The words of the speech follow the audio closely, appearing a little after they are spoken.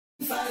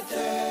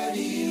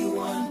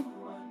531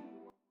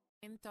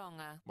 in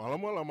Tonga.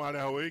 Malamola mare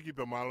haweki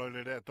pe malo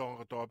le re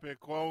tonga tope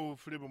ko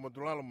flipo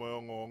matulala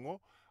mo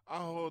ngongo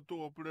aho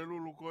tu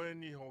opulelu ko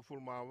eni ho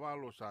fulma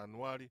valo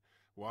sanuari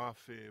wa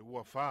fe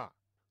wa fa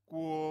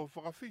ko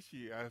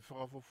whakawhisi ai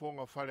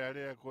whakafofonga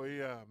wharearea ko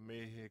ia me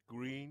he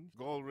Green,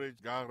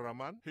 Goldridge,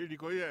 Garaman. Hiri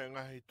ko ia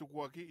ngahi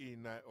tuku aki i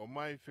nai o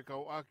mai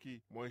whikau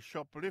aki mo e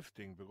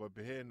shoplifting pe koe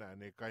pehena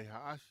ne kai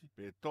haasi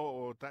pe to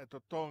o tae to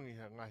tongi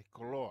ha ngahi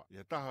koloa.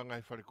 Ia taha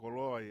ngahi whare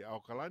koloa i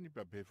Aukalani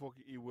pe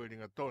pefoki i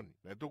Weringa Toni.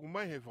 Nai tuku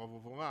mai he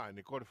whakafofonga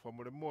ne kore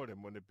whamore more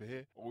mo ne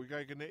pehe o i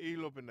kai kene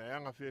ilo pe na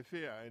anga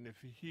whewhea e ne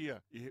whihia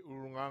i he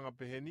urunganga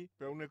peheni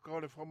pe une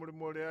kore whamore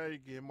more ai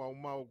ki he mau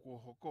mau ko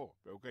hoko.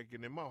 Pe o kai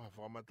kene mau ha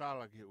whakamata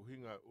tala ki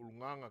uhinga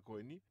ulunganga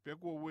koe ni. Pea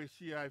kua ue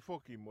si ai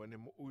foki mo ne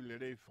mo uile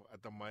reifo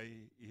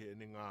atamai i he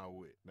ne ngā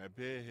ue. Nai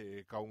pē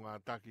he kau ngā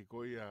taki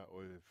koe ia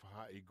o e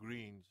whahai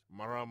Greens,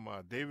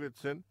 Marama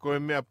Davidson. Koe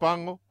mea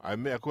pango, ai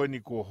mea koe ni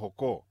kua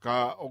hoko.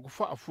 Ka o ku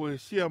whaafue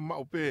sia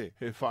mau pē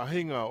he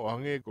whahinga o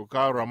hange ko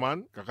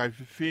Kauraman, ka kai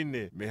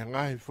whiwhine me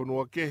hangahi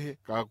whanua kehe,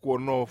 ka kua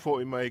no fo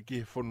i mai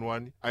ki he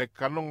whanuani. Ai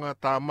kanonga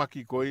tā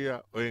maki koe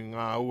ia o e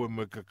ngā ue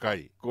me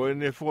kakai. Koe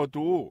ne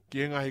whotu u, ki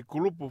he ngahi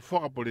kulupu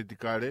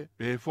whakapolitikare,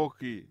 pe he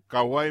foki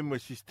ka wai mo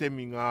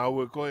sistemi ngā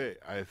aue koe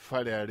ai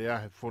whare area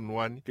he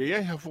whonuani. Ke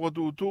iai ha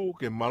whakatu utu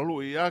ke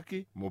malu i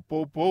aki mo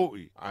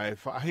poupoi ai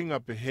whaahinga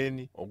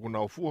peheni o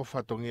kuna ufua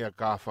whatongia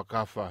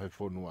kafa he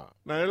whonua.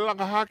 Na e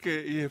langa hake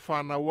i he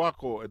whana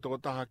wako e toko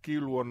taha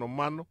kilu ono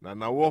mano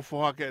na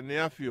wofo hake ne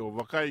afi o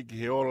wakai ki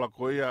he ola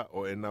koea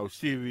o e nau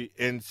sivi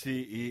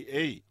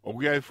NCEA. O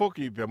ki ai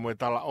foki pia mo e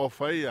tala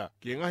ofa ia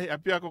ki ngahi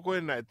apiako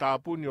koe na e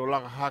tāpuni o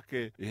langa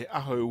hake i he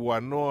aho e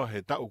uanoa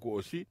he tauko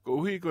osi.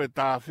 Ko uhi ko e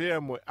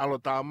tāwhea mo alo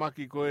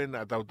tāmaki koe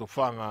na tau to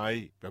whanga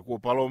ai. Pea kua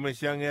palo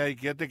mesiange ai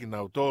ki ate ki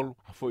nau tolu,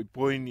 ha foi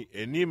poini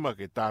e nima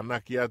ke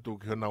tānaki atu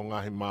ki honau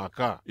ngahi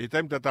māka. I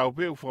taimta tau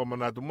peu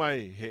whakamanatu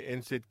mai he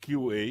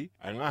NZQA,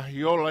 ai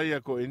ngahi ola ia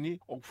koe ni,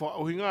 o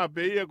whauhi ngā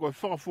pe ia koe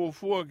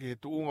whakafuafua ki he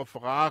tuunga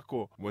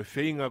whakaako, mo e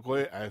whinga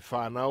koe ai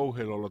whanau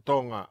he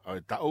lolotonga o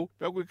e tau.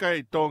 Pea kui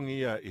kai tongi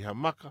ia i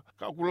hamaka,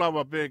 ka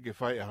ukulawa pe ke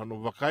whai a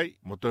hano wakai,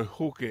 mo toi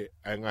huke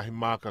ai ngahi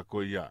māka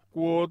koe ia.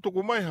 Kua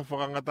tuku mai ha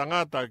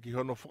whakangatangata ki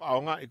hono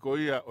whakaonga i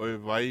koe ia o e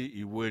vai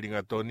i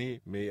Weringa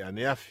Toni me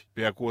ane afi.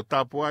 Pea kua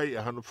tapu ai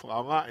a hanu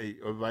whakaongai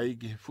o vai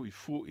ki he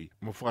fui.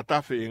 Mo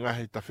whakatafe i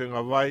ngahi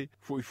tawhenga vai,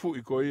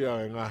 fui ko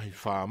ia e ngahi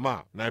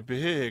whaama. Nai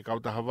pehe he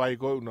kautaha vai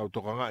koe unau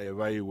tokanga e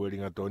vai i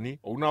Weringa Toni.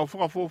 O unau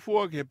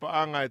whakafofua ki he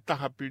paanga e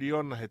taha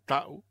piriona he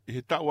tau. I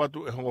he tau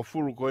atu e hongo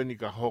fulu koe ni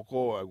ka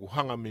hoko e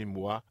kuhanga mi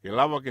mua. Ke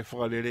lava ke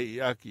whakalere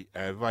i aki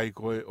e vai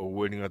koe o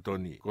Weringa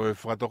Toni. Koe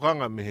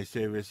whakatokanga me he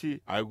sevesi,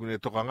 ai kune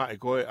tokanga e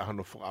koe a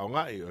hanu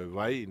whakaongai o e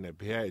vai ne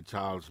pehe e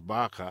Charles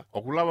Barker.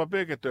 O kulawa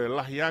peke to e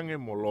lahiange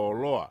mo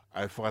loa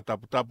ai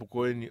whakatapu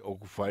koe ni o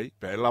kuwhai,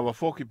 pe e lawa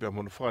foki pe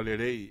mona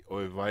whalerei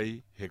o e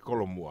vai he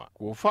kolomua.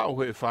 Kua whao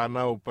he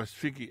whanau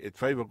Pasifiki e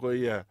whaiva koe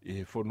ia i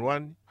he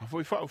whonuani, ha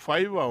foi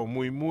whaiva o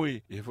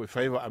mui i he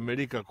whaiva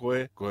Amerika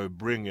koe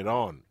Bring It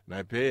On.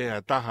 Nai pe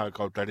ha taha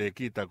kautare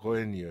kita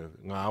koe ni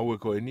ngā aue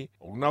koe ni,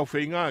 o nau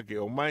whainga ke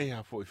o mai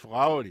ha foi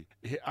whakaori,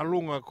 i he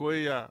alunga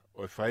koe ia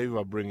o e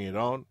whaiva Bring It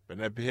On, pe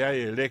nai pe hai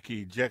e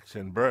Leki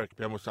Jackson Burke,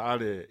 pe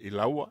mosaare i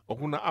laua, o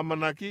kuna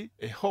amanaki,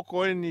 e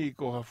hoko eni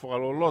ko ha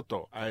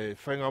whakaloloto, ai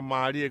whainga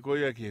maari e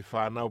koe ia ki he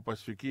whanau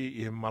Pasifiki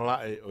i he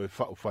malae o e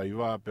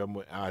whaiva pe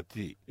mo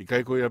ati. I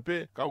kai koe ia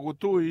pe, ka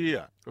ukutui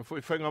ia, ko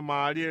foi whainga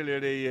maari e le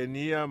rei e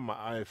nia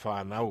ma ai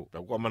whanau. Pe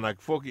kua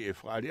manaki foki e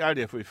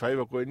whaari e foi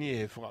whaiva koe ni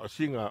he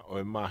whakaosinga o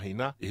e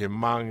mahina i he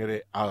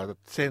mangere a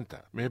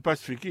center. Me he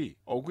Pasifiki,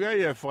 o kuia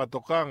ia e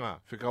whakatokanga,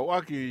 whikau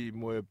aki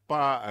mo e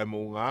pā ai mo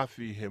ngā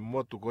afi he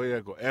motu koe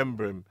ia ko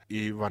Emblem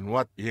i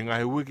Vanuatu. I he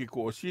ngahe wiki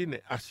ko osine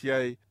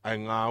asiai ai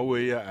ngā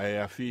ue ia ai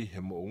afi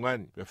he mo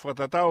ungani. Pe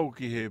whakatatau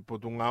ki he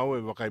potu ngā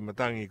ue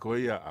wakaimatangi koe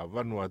ia a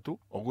Vanuatu,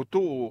 o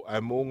kutu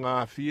ai mo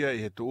ngā afia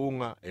i he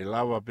tuunga e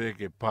lava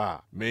peke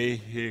pā. Me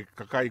he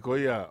kakai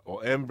koe ia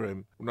o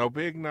Emblem, unau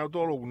peke nau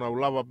tolo unau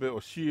lava pe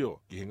o sio,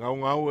 ki he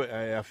ngau ue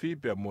ai afi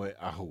pe mo e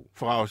ahu.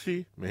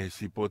 Whakaosi, me he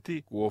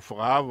sipoti, kua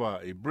whakaava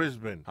i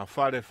Brisbane, ha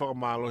whare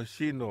whakamalo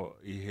sino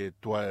i he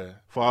tuae.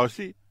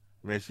 Whakaosi,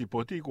 me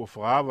sipoti kua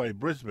whakaava i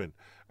Brisbane,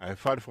 ai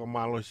whare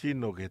whakamalo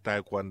sino ki he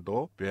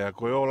taekwondo, pea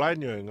koe o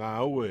lainio e ngā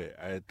ue,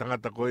 ai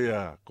tangata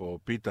koea ko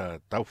Peter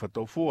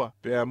Taufatoufua,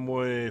 pea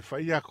mo e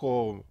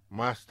whaiako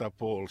Master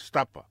Paul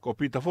Stapper. Ko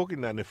Peter Foki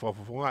na ne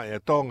whafafonga e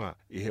Tonga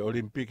i he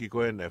Olimpiki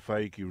koe na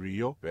whai ki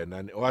Rio. Pea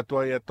na ne o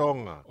atua i a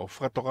Tonga o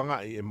whakatokanga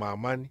i e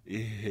mamani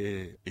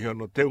i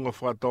hono teunga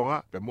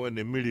whakatonga pea mo e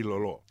ne miri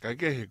lolo. Kai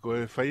kehe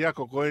koe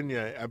whaiako koe ni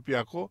e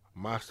apiako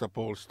Master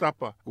Paul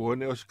Stapper ko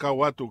ne o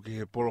sikau atu ki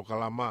he polo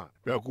kalama.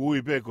 Pea ku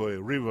ui pe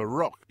koe River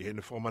Rock i he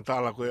ne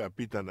whamatala koe a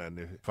Peter na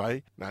ne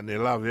whai. Na ne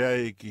lawe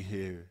ai ki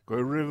he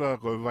koe River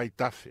koe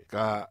Vaitafe.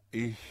 Ka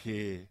i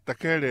he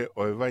takere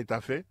o e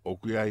Vaitafe o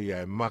kui ai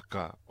e maka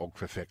o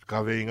kwewhek.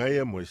 Ka veinga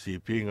ia mo e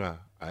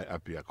sipinga ai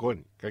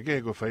apiakoni. Ka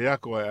ke ko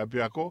whaiako ai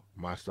apiako,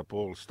 Master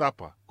Paul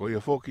Stapa. Ko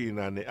ia foki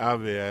na ne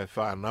ave ai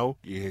whanau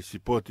ki he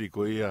sipoti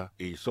ko ia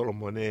i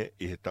Solomone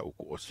i he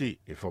tauku osi.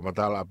 E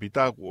whamatala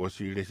apitaku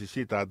osi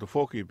resisita atu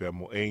foki pe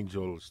mo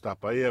Angel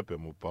Stapa ia pe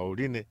mo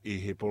Pauline i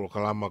he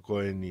polokalama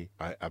ko ni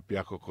ai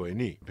apiako ko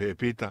ni. Pe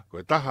pita,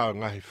 ko taha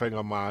ngahi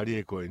whainga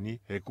maarie ko ni,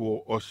 he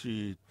kuo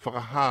osi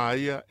whakahaa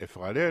ia e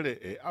whakarere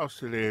e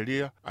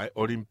Australia ai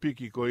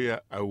Olimpiki ko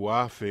ia au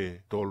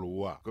afe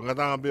tolua. Ko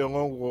ngatanga beo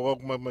ngongu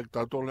ko mai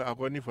tatole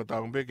ako ni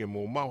whatang beke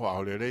mo maho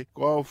aholere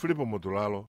ko au flipa motulalo.